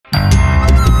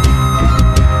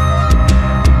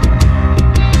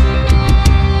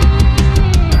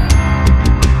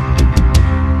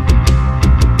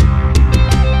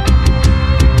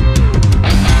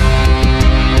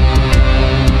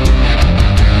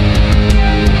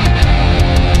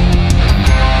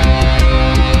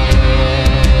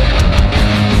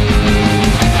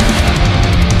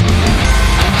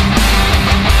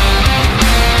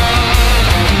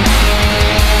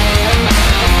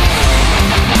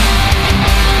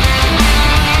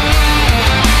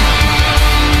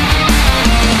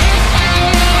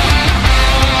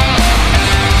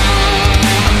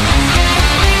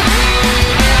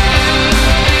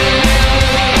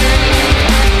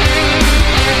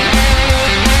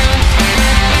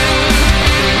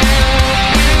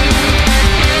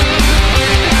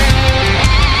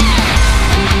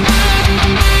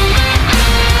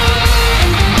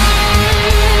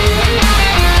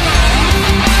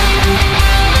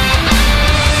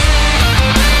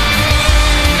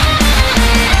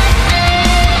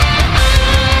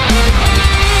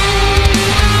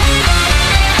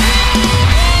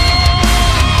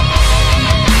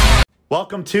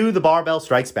Welcome to The Barbell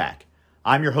Strikes Back.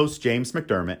 I'm your host, James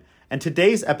McDermott, and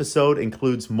today's episode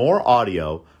includes more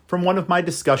audio from one of my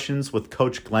discussions with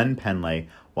Coach Glenn Pendlay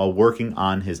while working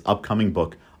on his upcoming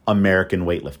book, American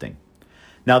Weightlifting.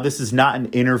 Now, this is not an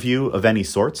interview of any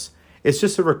sorts. It's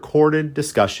just a recorded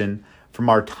discussion from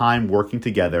our time working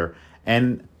together,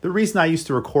 and the reason I used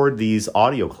to record these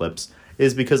audio clips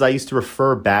is because I used to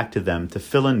refer back to them to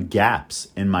fill in gaps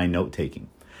in my note-taking.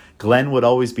 Glenn would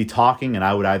always be talking, and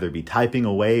I would either be typing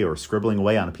away or scribbling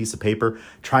away on a piece of paper,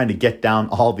 trying to get down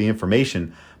all the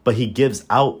information, but he gives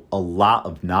out a lot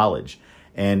of knowledge,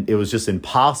 and it was just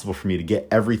impossible for me to get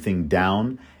everything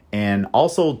down, and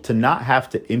also to not have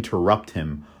to interrupt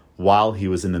him while he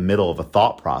was in the middle of a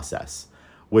thought process,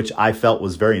 which I felt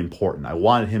was very important. I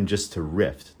wanted him just to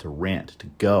riff, to rant, to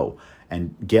go,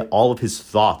 and get all of his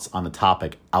thoughts on the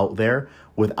topic out there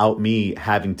without me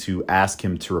having to ask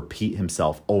him to repeat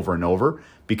himself over and over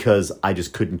because I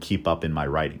just couldn't keep up in my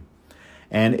writing.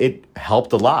 And it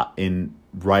helped a lot in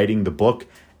writing the book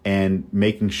and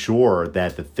making sure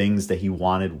that the things that he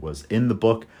wanted was in the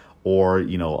book, or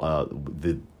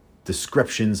the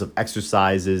descriptions of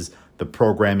exercises, the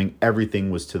programming,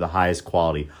 everything was to the highest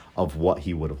quality of what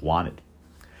he would have wanted.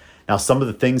 Now, some of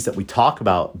the things that we talk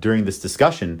about during this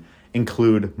discussion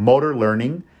include motor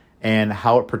learning and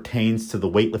how it pertains to the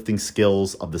weightlifting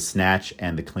skills of the snatch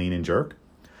and the clean and jerk,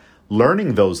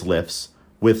 learning those lifts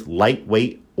with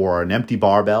lightweight or an empty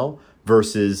barbell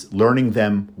versus learning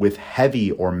them with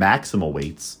heavy or maximal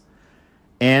weights,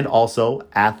 and also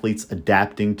athletes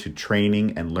adapting to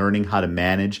training and learning how to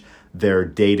manage their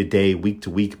day-to-day,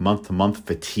 week-to-week, month-to-month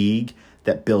fatigue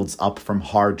that builds up from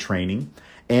hard training,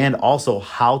 and also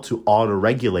how to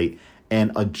auto-regulate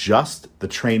and adjust the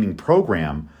training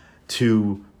program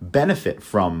to benefit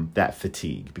from that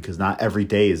fatigue, because not every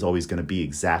day is always going to be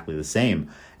exactly the same,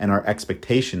 and our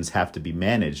expectations have to be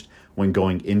managed when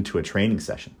going into a training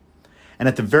session. And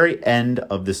at the very end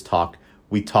of this talk,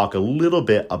 we talk a little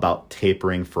bit about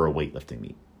tapering for a weightlifting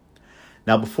meet.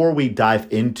 Now, before we dive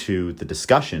into the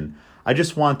discussion, I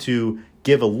just want to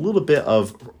give a little bit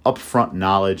of upfront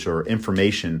knowledge or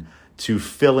information to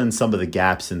fill in some of the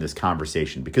gaps in this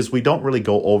conversation, because we don't really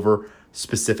go over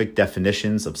specific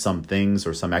definitions of some things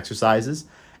or some exercises,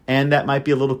 and that might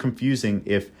be a little confusing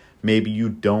if maybe you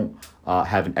don't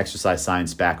have an exercise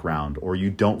science background, or you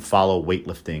don't follow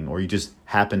weightlifting, or you just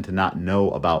happen to not know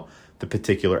about the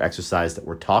particular exercise that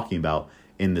we're talking about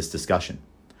in this discussion.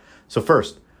 So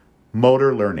first,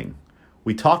 motor learning.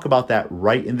 We talk about that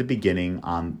right in the beginning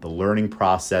on the learning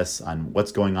process, on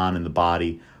what's going on in the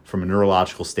body from a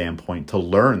neurological standpoint to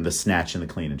learn the snatch and the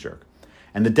clean and jerk.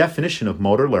 And the definition of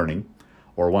motor learning,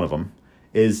 or one of them,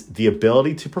 is the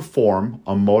ability to perform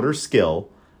a motor skill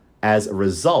as a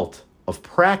result of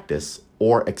practice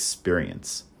or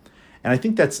experience. And I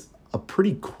think that's a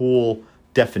pretty cool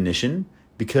definition,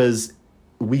 because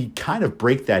we kind of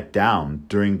break that down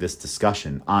during this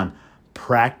discussion on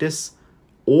practice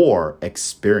or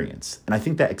experience. And I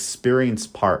think that experience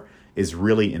part is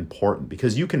really important,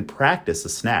 because you can practice a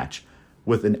snatch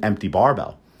with an empty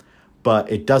barbell, but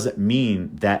it doesn't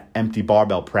mean that empty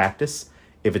barbell practice,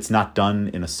 if it's not done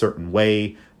in a certain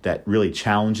way that really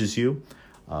challenges you,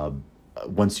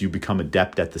 once you become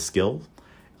adept at the skill,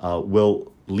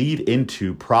 will lead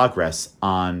into progress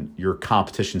on your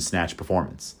competition snatch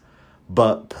performance.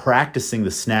 But practicing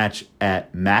the snatch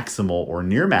at maximal or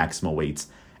near maximal weights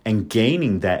and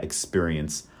gaining that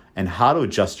experience and how to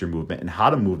adjust your movement and how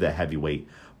to move that heavy weight,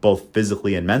 both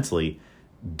physically and mentally,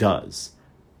 does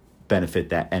benefit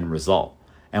that end result.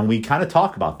 And we kind of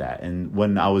talk about that. And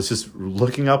when I was just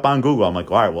looking up on Google, I'm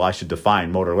like, all right, well, I should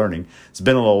define motor learning. It's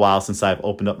been a little while since I've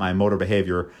opened up my motor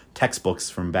behavior textbooks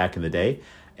from back in the day.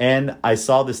 And I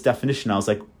saw this definition. I was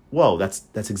like, whoa,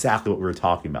 that's exactly what we were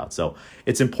talking about. So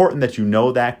it's important that you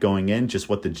know that going in, just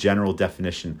what the general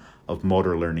definition of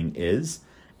motor learning is.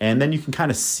 And then you can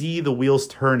kind of see the wheels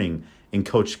turning in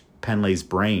Coach Pendlay's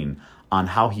brain on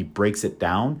how he breaks it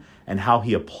down and how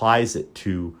he applies it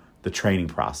to the training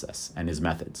process and his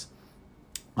methods.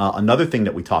 Another thing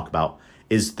that we talk about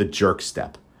is the jerk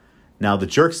step. Now, the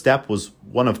jerk step was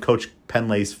one of Coach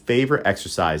Pendlay's favorite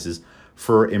exercises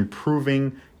for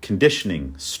improving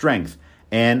conditioning, strength,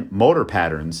 and motor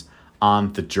patterns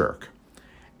on the jerk.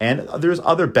 And there's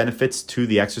other benefits to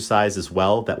the exercise as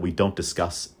well that we don't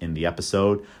discuss in the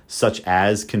episode, such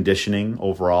as conditioning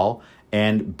overall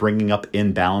and bringing up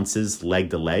imbalances leg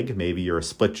to leg. Maybe you're a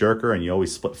split jerker and you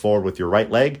always split forward with your right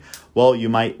leg. Well, you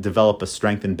might develop a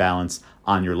strength imbalance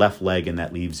on your left leg, and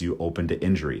that leaves you open to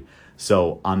injury.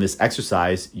 So on this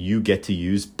exercise, you get to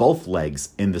use both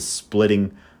legs in the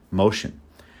splitting motion.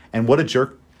 And what a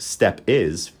jerk step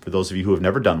is, for those of you who have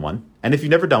never done one, and if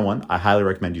you've never done one, I highly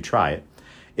recommend you try it,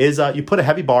 is you put a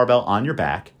heavy barbell on your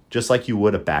back, just like you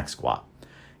would a back squat.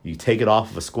 You take it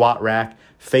off of a squat rack,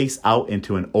 face out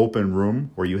into an open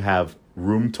room where you have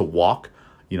room to walk,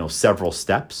 several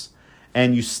steps,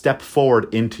 and you step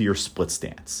forward into your split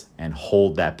stance and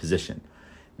hold that position.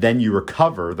 Then you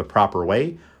recover the proper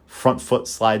way. Front foot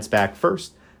slides back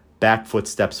first, back foot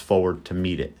steps forward to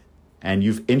meet it. And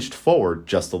you've inched forward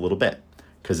just a little bit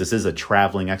because this is a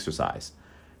traveling exercise.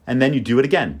 And then you do it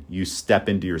again. You step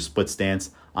into your split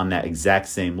stance on that exact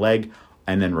same leg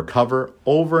and then recover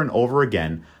over and over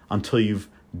again until you've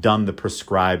done the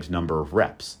prescribed number of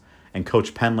reps. And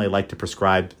Coach Pendlay liked to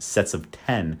prescribe sets of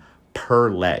 10 per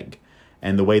leg.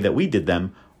 And the way that we did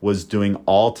them was doing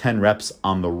all 10 reps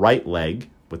on the right leg,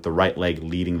 with the right leg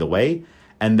leading the way,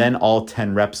 and then all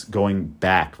 10 reps going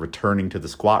back, returning to the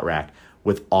squat rack,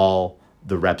 with all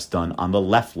the reps done on the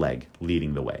left leg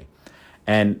leading the way.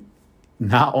 And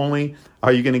not only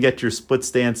are you going to get your split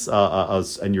stance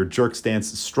and your jerk stance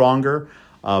stronger,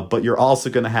 but you're also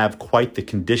going to have quite the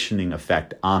conditioning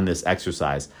effect on this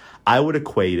exercise. I would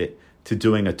equate it to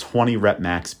doing a 20 rep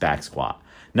max back squat.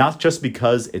 Not just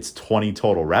because it's 20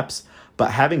 total reps,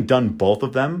 but having done both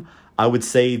of them, I would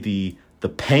say the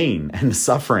pain and the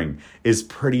suffering is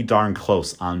pretty darn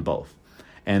close on both.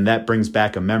 And that brings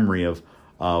back a memory of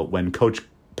when Coach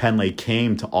Pendlay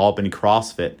came to Albany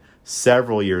CrossFit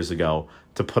several years ago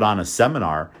to put on a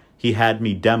seminar. He had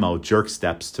me demo jerk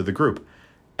steps to the group.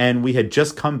 And we had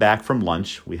just come back from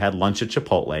lunch. We had lunch at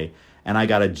Chipotle, and I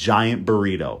got a giant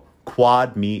burrito,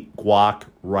 quad meat, guac,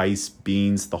 rice,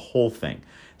 beans, the whole thing.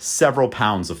 Several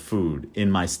pounds of food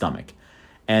in my stomach.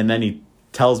 And then he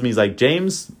tells me, he's like,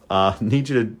 James, need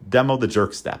you to demo the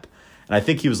jerk step. And I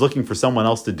think he was looking for someone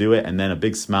else to do it. And then a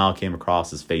big smile came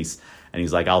across his face. And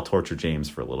he's like, I'll torture James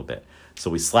for a little bit. So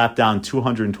we slapped down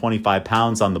 225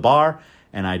 pounds on the bar.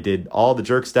 And I did all the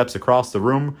jerk steps across the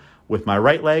room with my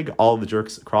right leg, all the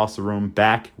jerks across the room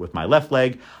back with my left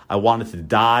leg. I wanted to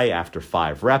die after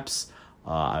 5 reps.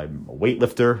 I'm a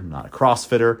weightlifter, I'm not a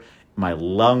CrossFitter. My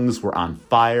lungs were on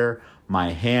fire.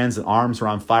 My hands and arms were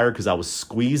on fire because I was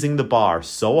squeezing the bar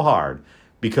so hard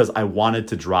because I wanted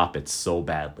to drop it so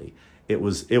badly. It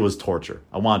was torture.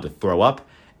 I wanted to throw up,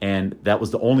 and that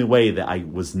was the only way that I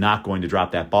was not going to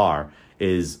drop that bar.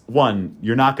 Is one,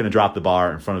 you're not going to drop the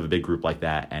bar in front of a big group like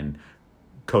that and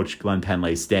Coach Glenn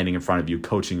Pendlay standing in front of you,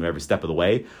 coaching you every step of the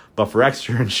way. But for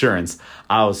extra insurance,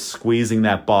 I was squeezing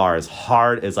that bar as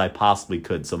hard as I possibly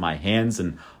could. So my hands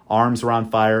and arms were on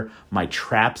fire. My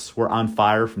traps were on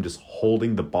fire from just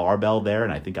holding the barbell there.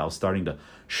 And I think I was starting to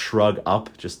shrug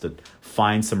up just to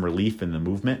find some relief in the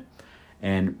movement.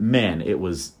 And man, it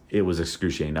was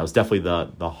excruciating. That was definitely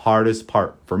the hardest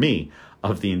part for me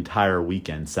of the entire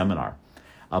weekend seminar.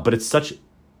 But it's such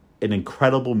an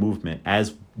incredible movement,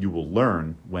 as you will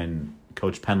learn when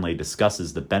Coach Pendlay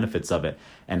discusses the benefits of it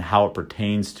and how it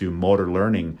pertains to motor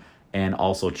learning and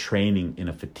also training in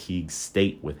a fatigued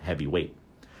state with heavy weight.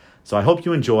 So I hope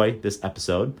you enjoy this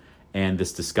episode and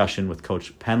this discussion with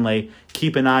Coach Pendlay.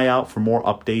 Keep an eye out for more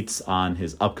updates on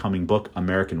his upcoming book,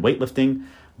 American Weightlifting.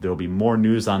 There will be more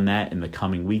news on that in the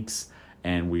coming weeks,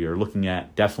 and we are looking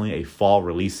at definitely a fall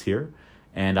release here.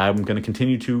 And I'm going to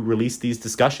continue to release these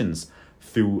discussions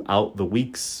throughout the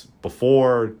weeks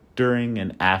before, during,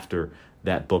 and after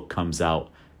that book comes out.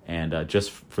 And just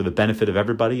for the benefit of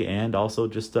everybody, and also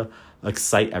just to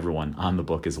excite everyone on the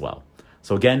book as well.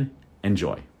 So again,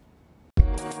 enjoy.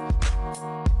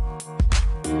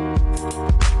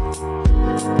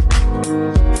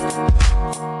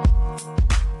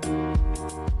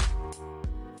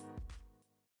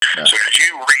 So did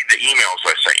you read the emails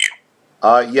I sent you?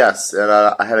 Yes, and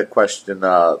I had a question.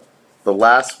 The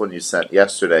last one you sent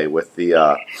yesterday with the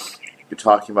you're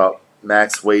talking about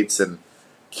max weights and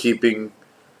keeping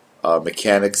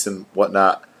mechanics and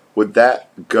whatnot. Would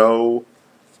that go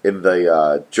in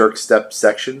the jerk step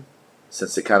section?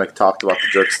 Since it kind of talked about the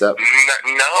jerk step. No,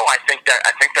 I think that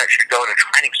should go in a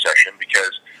training session,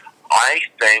 because I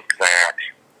think that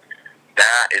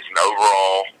is an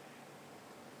overall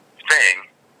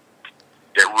thing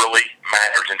that really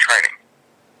matters in training.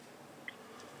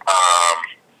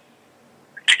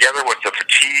 Together with the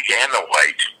fatigue and the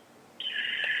weight,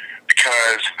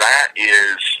 because that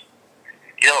is,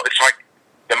 it's like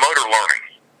the motor learning.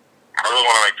 I really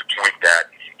want to make the point that,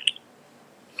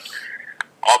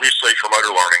 obviously for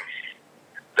motor learning,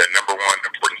 the number one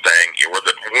important thing, or one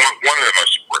of the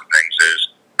most important things, is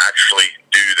actually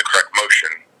do the correct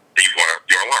motion that you want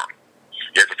to learn.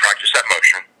 You have to practice that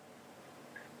motion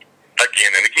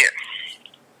again and again.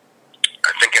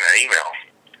 I think in an email,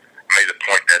 I made the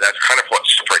point that that's kind of what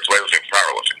separates weightlifting from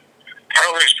powerlifting.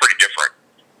 Powerlifting is pretty different.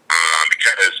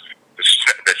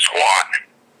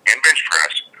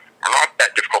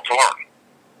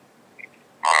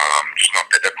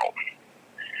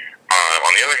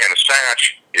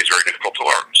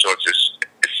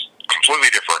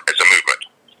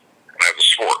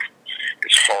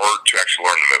 actually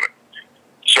learn the movement.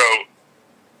 So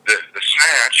the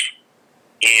snatch,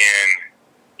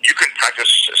 you can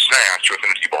practice a snatch with an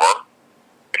empty bar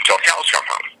until cows come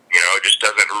home. It just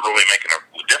doesn't really make a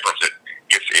difference.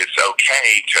 It's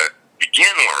okay to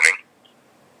begin learning.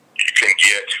 You can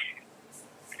get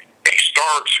a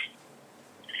start,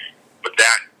 but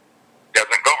that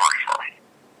doesn't go very far.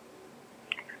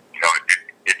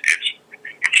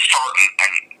 It's starting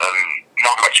and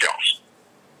not much else.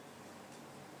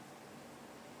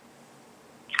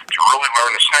 To really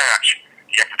learn the snatch,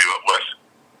 you have to do it with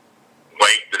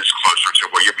weight that is closer to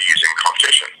what you'll be using in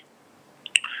competition.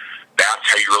 That's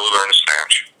how you really learn to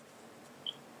snatch.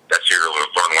 That's how you really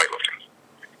learn weightlifting.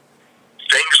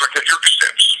 Things like the jerk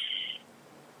steps.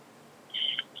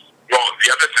 Well, the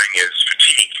other thing is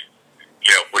fatigue.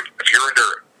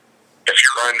 If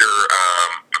you're under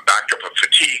a backdrop of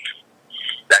fatigue,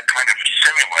 that kind of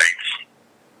simulates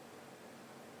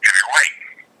heavy weight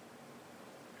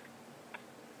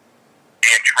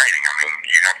and training. I mean,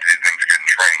 you have to do things good in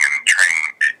training, and training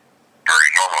very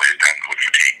normally is done with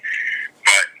fatigue.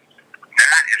 But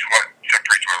that is what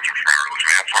separates weightlifters from powerlifters. I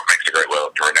mean, that's what makes a great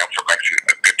weightlifter, and that's what makes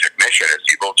a good technician, is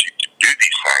the ability to do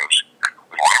these things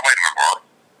with a lot of weight in the bar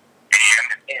and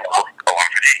or a lot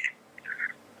of fatigue.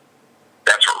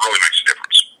 That's what really makes a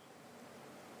difference.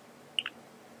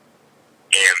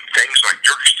 And things like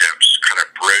jerk steps kind of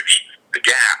bridge the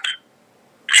gap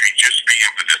between just being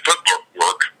able to do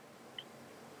footwork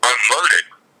unloaded,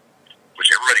 which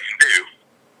everybody can do,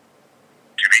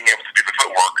 to being able to do the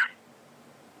footwork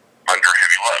under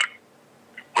heavy load,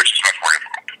 which is much more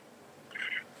difficult.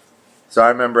 So I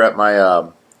remember at my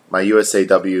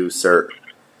USAW cert,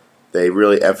 they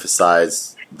really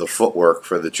emphasized the footwork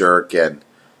for the jerk, and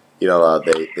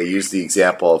they use the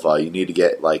example of you need to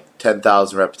get like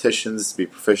 10,000 repetitions to be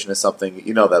proficient at something.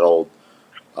 That old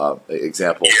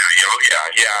example. Yeah,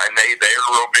 and they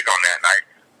are real big on that. And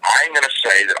I'm going to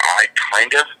say that I'm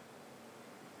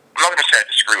not going to say I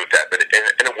disagree with that, but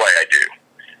in a way I do,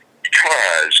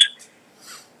 because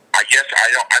I guess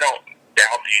I don't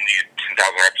doubt that you need 10,000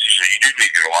 repetitions. You do need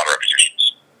to get a lot of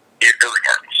repetitions,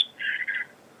 regardless.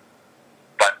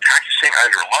 But practicing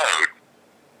under load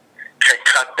can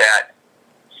cut that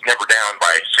number down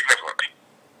by significantly.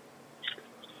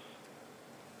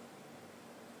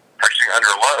 Practicing under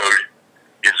load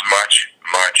is much,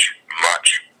 much,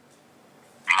 much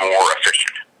more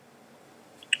efficient.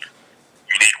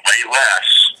 You need way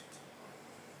less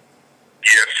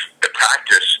if the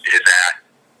practice is at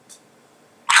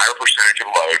a higher percentage of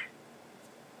load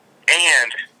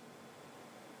and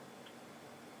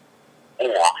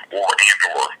or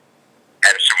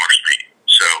at a similar speed.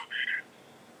 So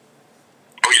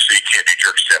obviously you can't do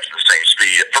jerk steps at the same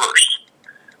speed at first.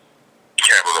 You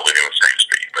can't ever really do them at the same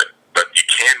speed, but you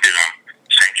can do them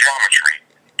same geometry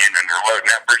and under load, and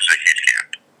that bridges a huge gap.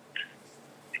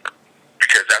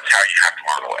 Because that's how you have to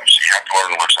learn the lifts. You have to learn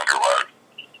the lifts under load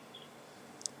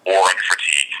or under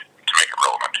fatigue to make it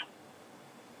relevant.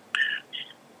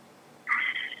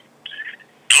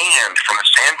 And from the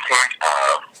standpoint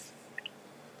of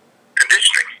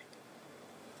conditioning,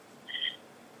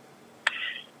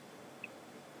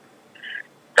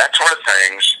 that sort of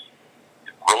things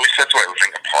really sets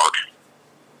weightlifting apart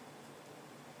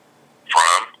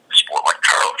from a sport like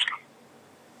powerlifting.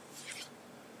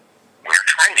 When you're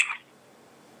training,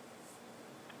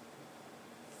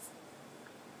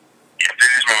 you have to do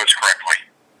these movements correctly.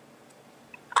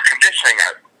 For conditioning,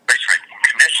 basically,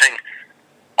 conditioning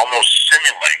almost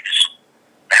simulates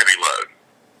a heavy load.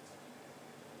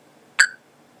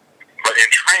 But in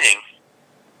training,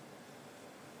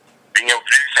 being able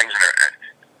to do these things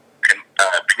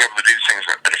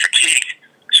under fatigue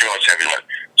simulates heavy load.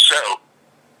 So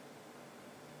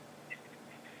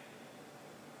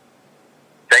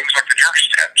things like the jerk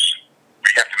steps,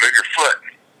 where you have to move your foot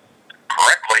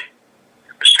correctly,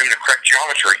 assume the correct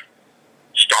geometry,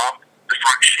 stop the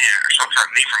front shin or some front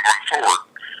knee from going forward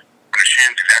when the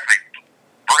shin's exactly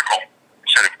vertical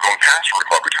instead of going past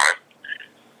vertical every time.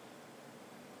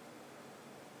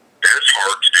 That is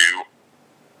hard to do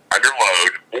under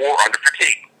load or under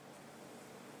fatigue.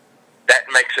 That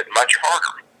makes it much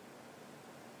harder.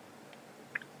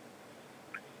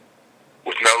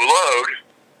 With no load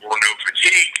or no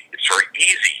fatigue, it's very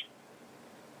easy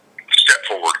to step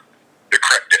forward the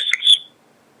correct distance.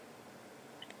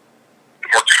 The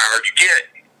more tired you get,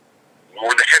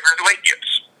 or the heavier the weight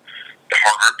gets, the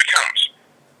harder it becomes.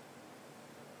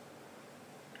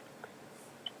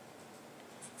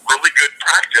 Really good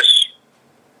practice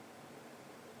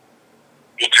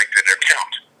will take that into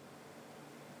account.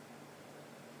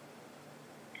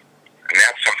 And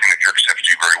that's something that jerk steps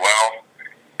do very well.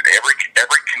 Every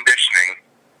conditioning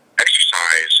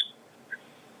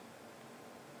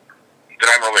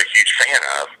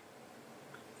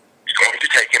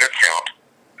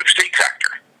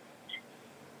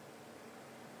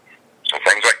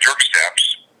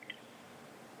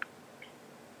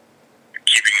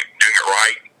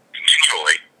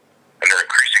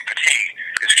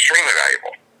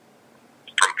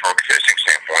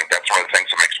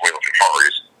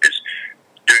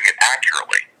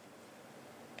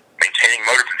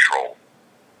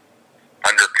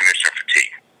severe condition of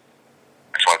fatigue.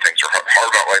 That's one of the things that are hard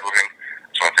about weightlifting.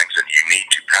 It's one of the things that you need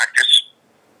to practice.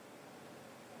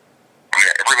 I mean,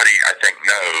 everybody, I think,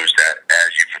 knows that as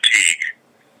you fatigue,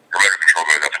 your motor control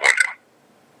goes out the window.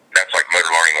 That's like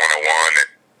motor learning 101. And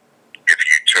if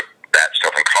you took that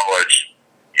stuff in college,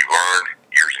 you learned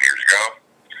years and years ago.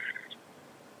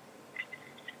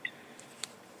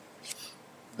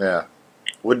 Yeah.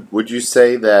 Would you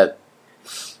say that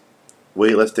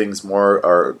weightlifting's more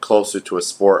or closer to a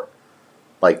sport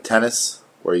like tennis,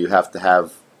 where you have to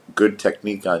have good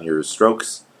technique on your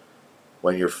strokes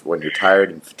when you're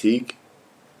tired and fatigued?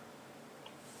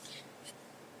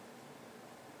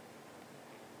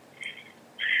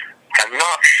 I'm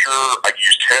not sure I'd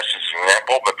use tennis as an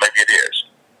example, but maybe it is.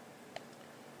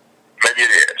 Maybe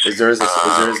it is. Is there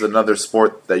another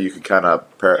sport that you could kind of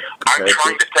compare I'm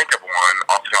trying to think of one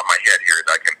off the top of my head here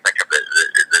that I can think of that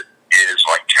is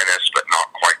like tennis, but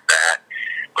not quite that.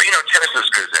 But you know, tennis is as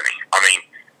good as any. I mean,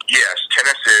 yes,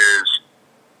 tennis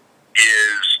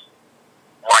is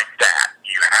like that.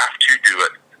 You have to do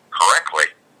it correctly,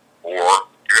 or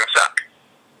you're going to suck.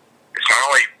 It's not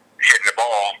only hitting the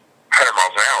ball 100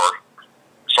 miles an hour,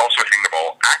 it's also hitting the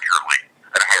ball accurately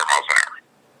at 100 miles an hour.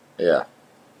 Yeah.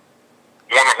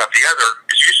 One without the other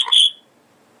is useless.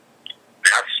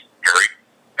 That's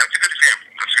a good example.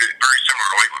 That's very similar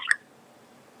to weightlifting.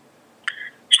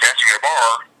 Snatching a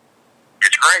bar,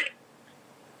 it's great,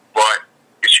 but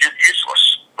it's useless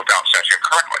without snatching it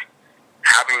correctly.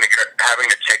 Having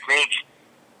the technique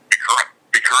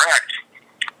be correct.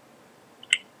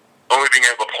 Only being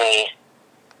able to pull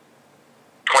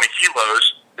 20 kilos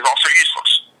is also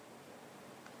useless.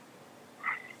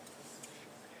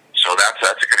 So that's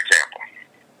a good example.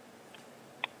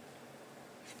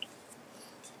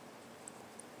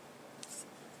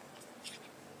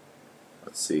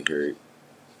 Let's see here. You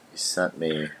sent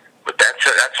me. But that's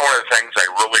one of the things I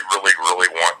really, really, really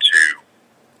want to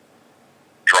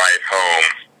drive home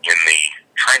in the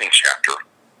training chapter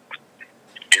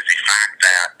is the fact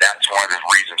that that's one of the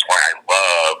reasons why I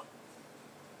love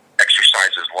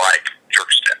exercises like jerk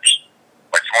steps.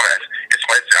 Like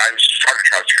I was just talking to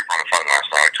Travis Cooper on the phone last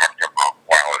night. I talked to him about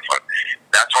while on the phone.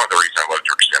 That's one of the reasons I love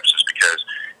jerk steps is because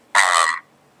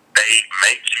they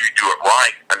make you do it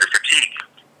right under fatigue.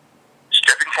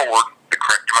 Stepping forward the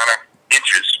correct amount of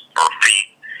inches or feet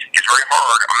is very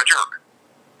hard on the jerk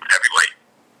with heavy weight.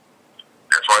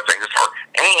 That's one of the things that's hard.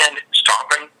 And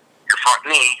stopping your front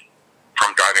knee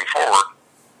from diving forward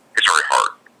is very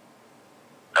hard.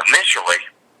 Initially,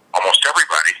 almost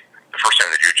everybody, the first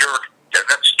time they do a jerk,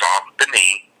 doesn't stop the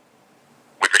knee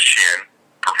with the shin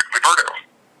perfectly vertical.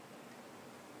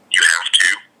 You have to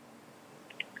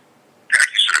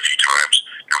practice it a few times.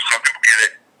 Now, some people get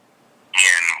it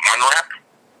in 1 rep.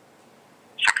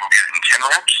 Some people get it in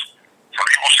 10 reps. Some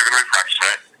people are still going to be practicing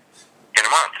it in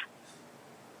a month.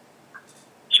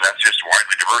 So that's just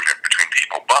widely divergent between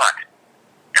people. But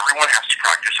everyone has to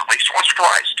practice at least once or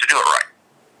twice to do it right.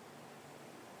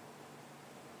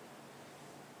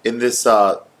 In this,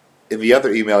 in the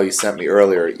other email you sent me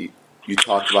earlier, you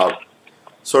talked about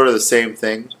sort of the same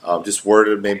thing, just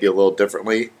worded maybe a little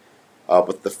differently.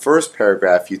 But the first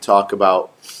paragraph, you talk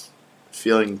about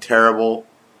feeling terrible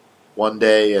one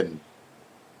day and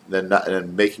then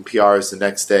making PRs the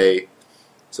next day.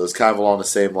 So it's kind of along the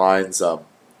same lines. And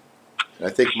I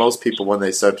think most people, when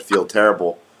they start to feel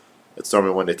terrible, it's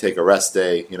normally when they take a rest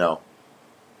day,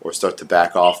 or start to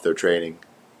back off their training.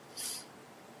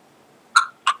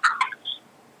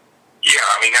 Yeah,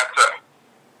 I mean,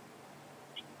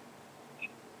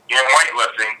 in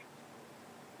weightlifting,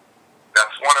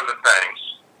 that's one of the things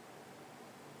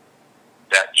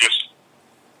that's just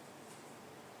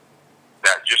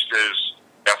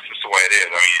the way it is.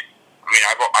 I mean,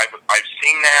 I've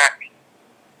seen that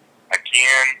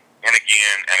again and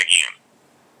again and again.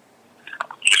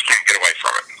 You just can't get away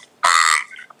from it.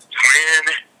 When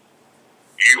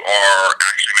you are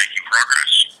actually making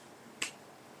progress,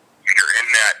 when you're in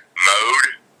that mode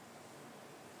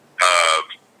of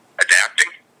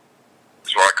adapting,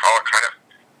 is what I call it, kind of.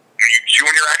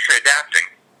 When you're actually adapting,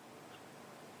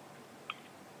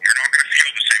 you're not going to feel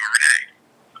the same every day.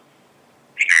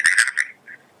 It's not going to happen.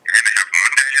 You're going to have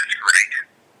one day that's great,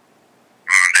 and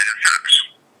one day that sucks.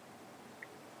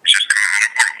 It's just kind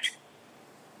of horrible.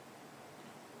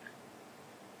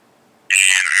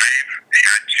 And I've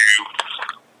had to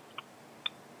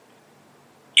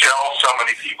tell so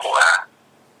many people that.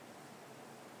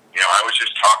 I was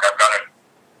just talking. I've got a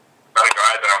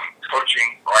guy that I'm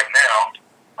coaching right now.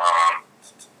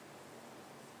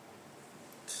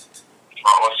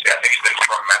 Well, let's see. I think he's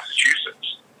from Massachusetts.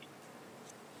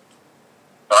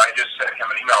 But I just sent him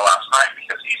an email last night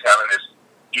because he's having this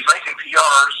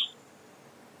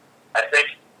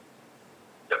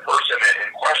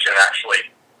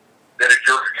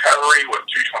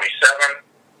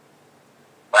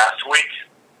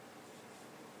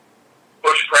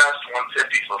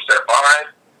for set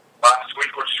 5 last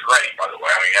week, which is great, by the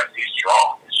way. I mean, he's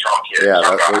strong. He's a strong kid. Yeah,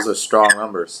 strong guy. those are strong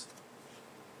numbers.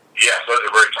 Yes, those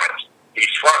are very strong.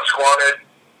 He's front squatted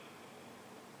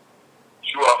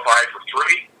 205 for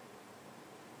 3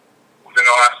 within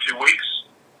the last 2 weeks.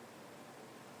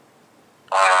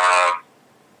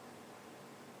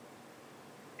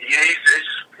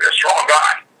 He's a strong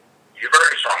guy. He's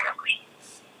very strong numbers.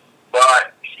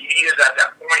 But he is at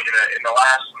that point in the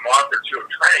last month or 2 of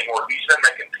training where he's been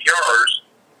making PRs,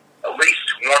 at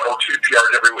least 1 or 2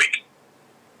 PRs every week.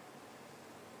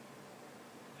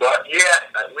 But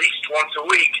yet, at least once a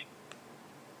week,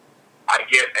 I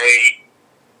get a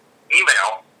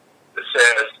email that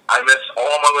says, I missed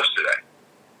all on my list today.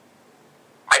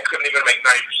 I couldn't even make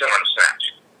 90% on a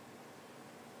snatch.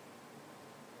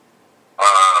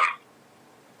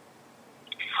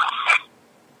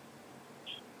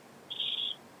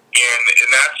 And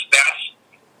that's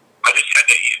I just had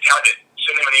to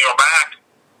send him an email back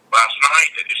last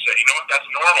night that just said, you know what, that's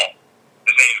normal.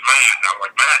 His name's Matt. And I was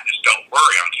like, Matt, just don't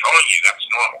worry. I'm telling you, that's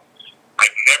normal.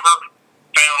 I've never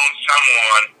found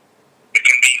someone that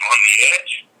can be on the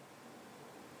edge,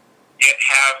 yet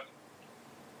have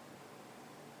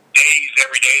days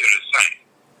every day that are the same.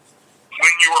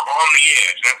 When you are on the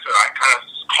edge, that's what I kind of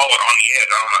call it, on the edge.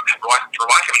 I don't know, for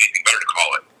lack of anything better to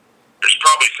call it. There's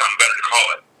probably something better to call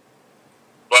it.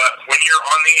 But when you're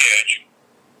on the edge,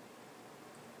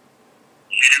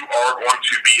 you are going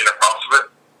to be in the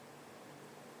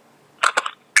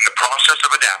process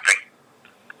of adapting.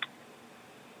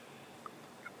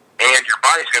 And your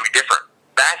body's going to be different,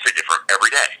 vastly different every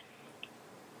day.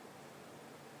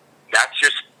 That's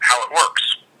just how it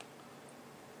works.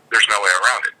 There's no way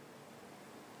around it.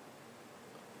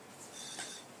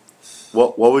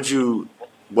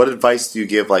 What advice do you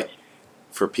give, like,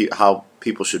 for how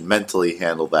people should mentally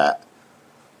handle that?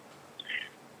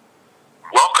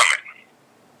 Welcome it.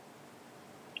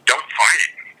 Don't fight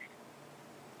it.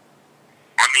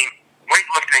 I mean,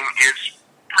 weightlifting is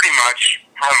pretty much,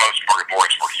 for the most part, a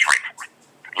boring sport to train for.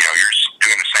 You know, you're just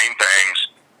doing the same things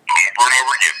over and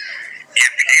over again.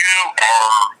 If you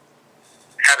are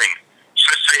having,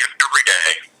 so let's say if every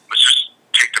day, let's just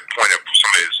take the point of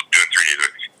somebody that's doing 3 days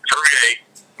a week. If every day,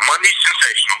 Monday's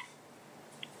sensational,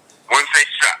 Wednesday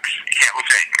sucks, you can't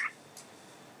lift anything.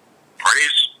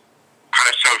 Friday's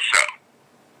kind of so-so.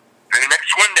 Then the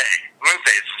next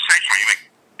Wednesday is sensational, you make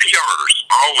PRs,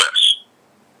 all lifts.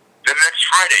 Then the next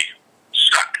Friday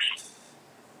sucks.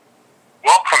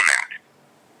 Welcome that.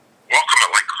 Welcome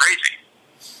it like crazy.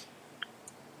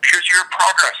 Because you're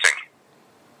progressing.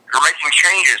 You're making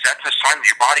changes. That's a sign that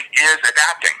your body is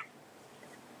adapting.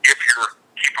 If your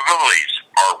capabilities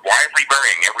are widely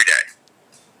varying every day,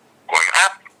 going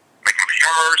up, making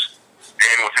PRs,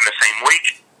 and within the same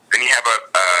week, then you have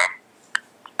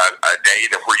a day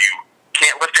that where you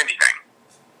can't lift anything.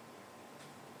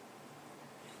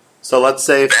 So let's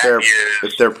say if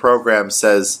their program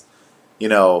says,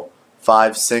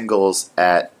 5 singles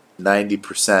at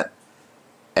 90%,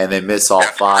 and they miss all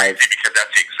 5. Because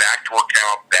that's the exact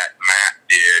workout that Matt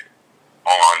did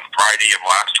on Friday of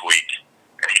last week,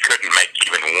 and he couldn't make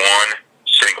even 1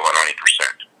 single at 90%.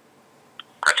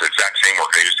 That's the exact same work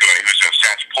he was doing. He was doing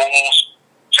snatch pulls,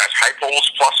 snatch high pulls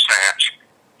plus snatch.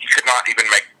 He could not even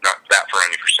make that for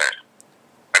 90%.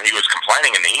 And he was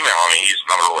complaining in the email. I mean, he's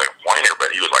not really a whiner, but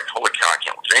he was like, holy cow, I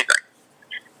can't lift anything.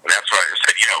 And that's why I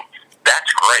said, that's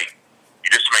great.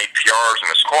 You just made PRs in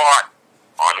the squat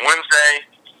on Wednesday.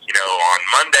 On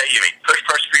Monday you made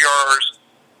push-press PRs.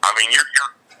 I mean, you're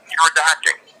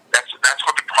adapting. That's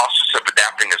what the process of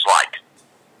adapting is like.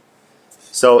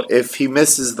 So if he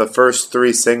misses the first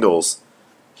 3 singles,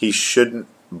 he shouldn't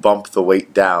bump the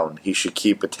weight down. He should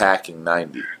keep attacking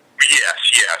 90. Yes.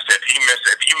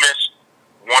 If you miss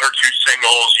 1 or 2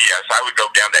 singles, yes, I would go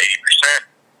down to 80%.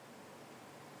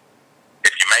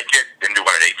 If you make it, then do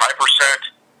 1 at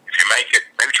 85%. If you make it,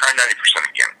 maybe try 90%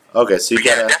 again. Okay, so you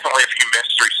gotta... definitely if you miss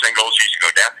 3 singles, you should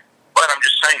go down. But I'm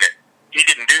just saying that he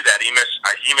didn't do that. He missed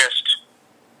 3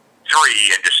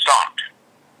 and just stopped.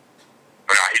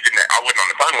 But he didn't. I wasn't on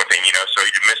the phone with him, so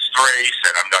he missed 3.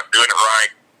 Said I'm not doing it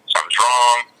right. Something's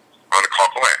wrong. I'm going to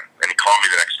call Glenn. And he called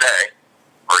me the next day,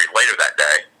 or later that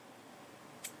day,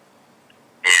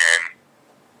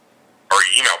 or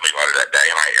he emailed me later that day,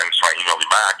 and so I emailed him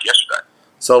back yesterday.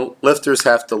 So lifters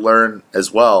have to learn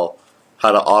as well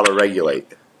how to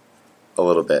auto-regulate a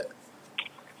little bit.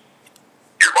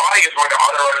 Your body is going to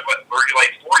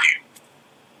auto-regulate for you.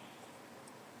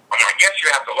 I mean, I guess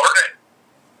you have to learn it.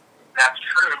 That's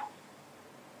true.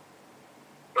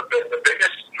 But the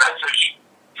biggest message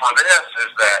for this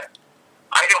is that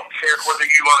I don't care whether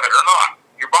you learn it or not.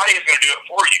 Your body is going to do it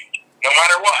for you. no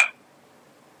matter what.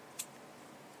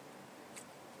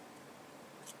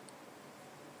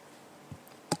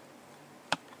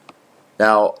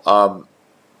 Now,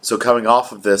 so coming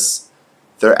off of this,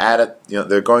 they're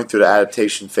going through the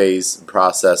adaptation phase and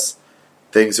process.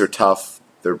 Things are tough.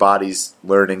 Their body's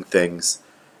learning things,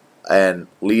 and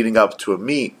leading up to a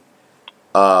meet,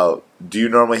 do you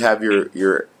normally have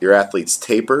your athletes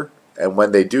taper? And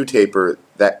when they do taper,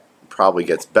 that probably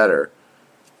gets better.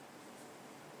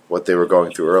 What they were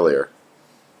going through earlier.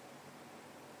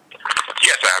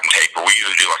 Yes, I have them taper. We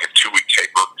usually do like a 2-week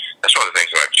taper. That's one of the things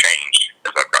that I've changed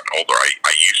as I've gotten older.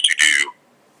 I used to do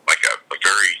like a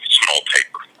very small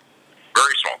taper.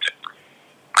 Very small taper.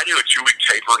 I do a 2-week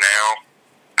taper now.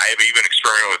 I have even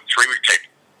experimented with 3-week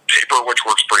taper, which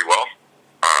works pretty well.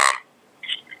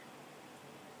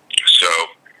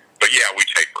 But yeah, we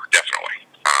taper, definitely.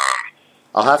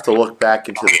 I'll have to look back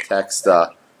into the text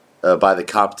by the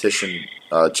competition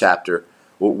chapter.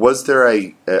 Was there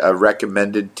a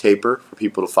recommended taper for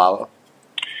people to follow?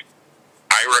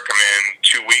 I recommend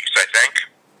 2 weeks, I think.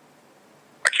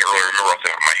 I can't really remember off the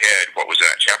top of my head what was in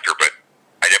that chapter, but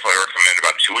I definitely recommend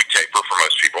about a 2-week taper for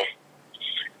most people.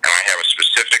 And I have a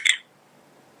specific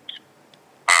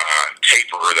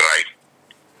taper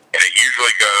and it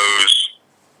usually goes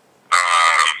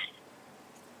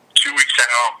 2 weeks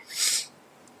out.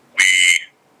 We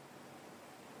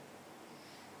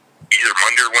either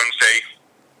Monday or Wednesday.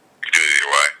 You can do it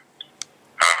either way.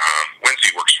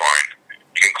 Wednesday works fine.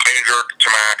 You can clean and jerk to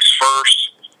max first,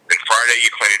 then Friday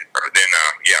you clean it, or then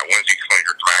Wednesday you clean and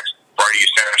jerk to max. Friday you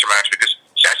snatch to max because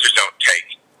snatches don't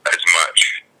take as much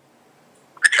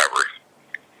recovery.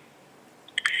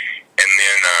 And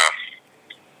then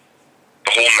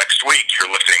the whole next week you're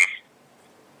lifting,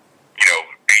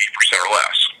 80% or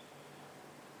less.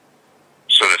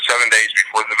 So the 7 days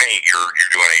before the meet, you're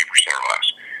doing 80% or less.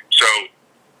 So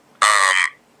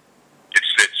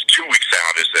it's 2 weeks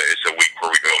out is the week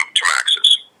where we go to maxes.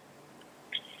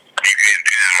 You can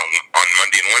do that on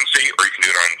Monday and Wednesday, or you can do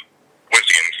it on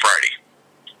Wednesday and Friday.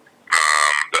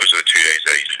 Those are the 2 days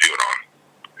that I used to do it on.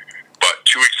 But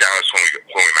 2 weeks out is when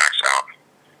we max out,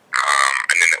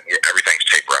 and then everything's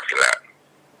taper after that.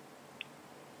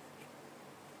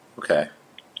 Okay.